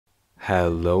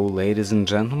Hello ladies and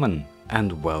gentlemen,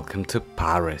 and welcome to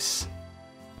Paris.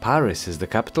 Paris is the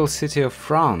capital city of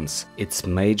France. Its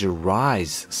major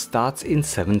rise starts in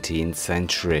 17th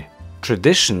century.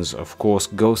 Traditions, of course,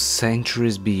 go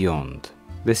centuries beyond.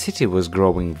 The city was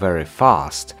growing very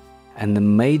fast, and the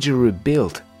major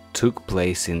rebuild took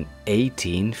place in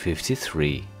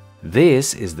 1853.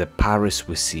 This is the Paris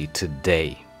we see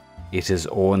today. It is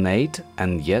ornate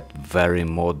and yet very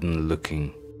modern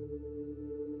looking.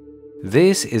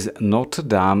 This is Notre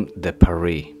Dame de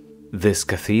Paris. This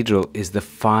cathedral is the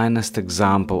finest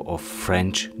example of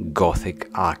French Gothic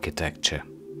architecture.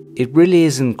 It really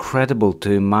is incredible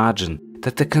to imagine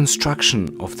that the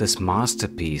construction of this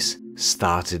masterpiece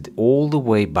started all the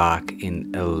way back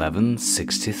in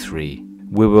 1163.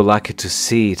 We were lucky to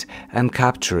see it and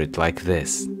capture it like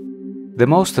this. The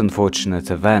most unfortunate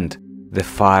event, the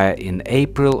fire in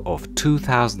April of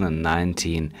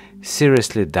 2019,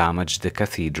 seriously damaged the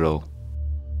cathedral.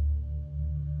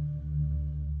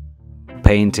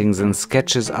 Paintings and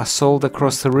sketches are sold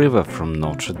across the river from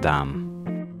Notre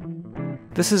Dame.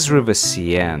 This is River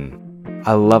Seine.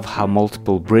 I love how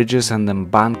multiple bridges and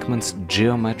embankments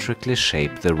geometrically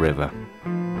shape the river.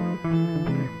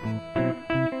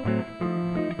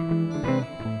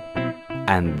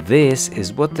 And this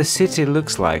is what the city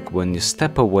looks like when you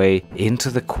step away into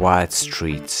the quiet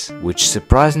streets, which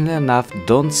surprisingly enough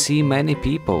don't see many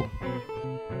people.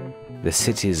 The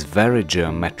city is very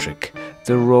geometric.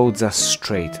 The roads are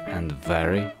straight and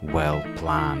very well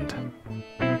planned.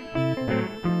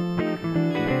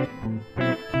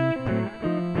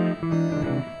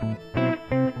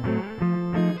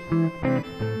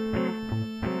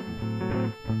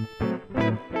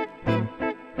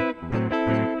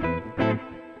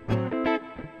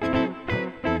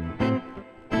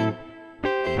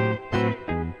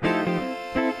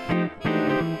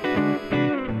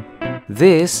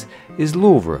 This is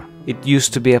Louvre. It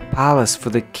used to be a palace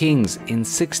for the kings in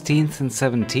 16th and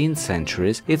 17th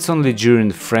centuries. It's only during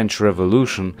the French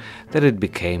Revolution that it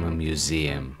became a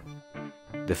museum.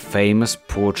 The famous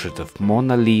portrait of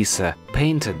Mona Lisa,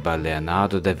 painted by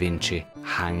Leonardo da Vinci,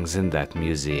 hangs in that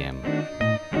museum.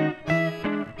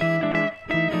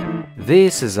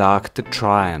 This is Arc de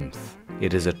Triomphe.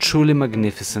 It is a truly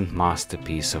magnificent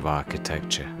masterpiece of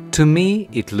architecture. To me,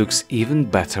 it looks even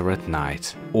better at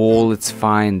night. All its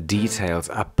fine details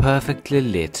are perfectly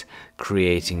lit,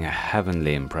 creating a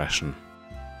heavenly impression.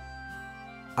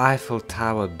 Eiffel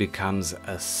Tower becomes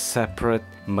a separate,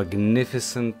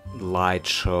 magnificent light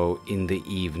show in the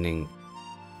evening.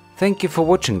 Thank you for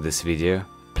watching this video.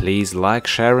 Please like,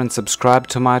 share and subscribe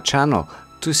to my channel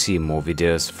to see more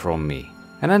videos from me.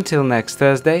 And until next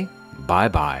Thursday, bye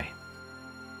bye.